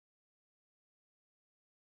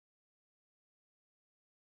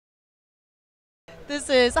This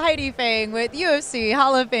is Heidi Fang with UFC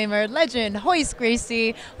Hall of Famer legend Royce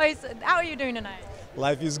Gracie. Royce, how are you doing tonight?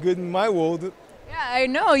 Life is good in my world. Yeah, I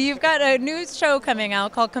know. You've got a new show coming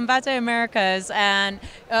out called Combate Americas, and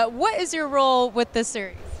what is your role with this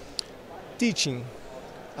series? Teaching.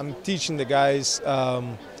 I'm teaching the guys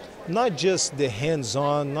not just the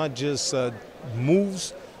hands-on, not just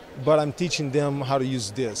moves, but I'm teaching them how to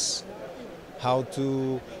use this, how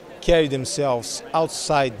to carry themselves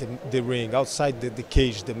outside the ring, outside the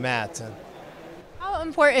cage, the mat. How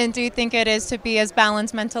important do you think it is to be as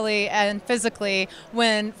balanced mentally and physically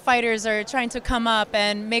when fighters are trying to come up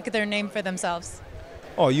and make their name for themselves?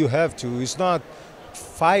 Oh, you have to. It's not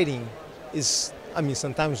fighting.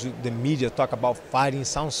 Sometimes the media talk about fighting,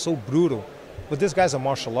 sounds so brutal, but this guy's a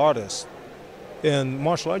martial artist. And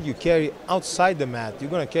martial art you carry outside the mat.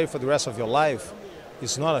 You're going to carry for the rest of your life.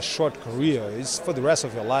 It's not a short career. It's for the rest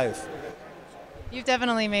of your life. You've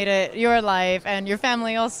definitely made it your life and your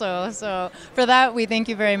family also. So for that, we thank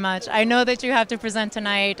you very much. I know that you have to present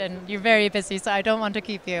tonight and you're very busy, so I don't want to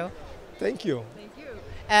keep you. Thank you. Thank you.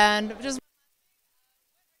 And just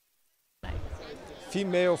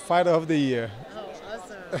Female Fighter of the Year. oh,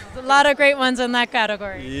 awesome. There's a lot of great ones in that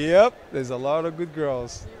category. Yep, there's a lot of good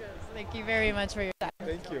girls. Thank you very much for your time.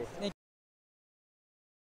 Thank you.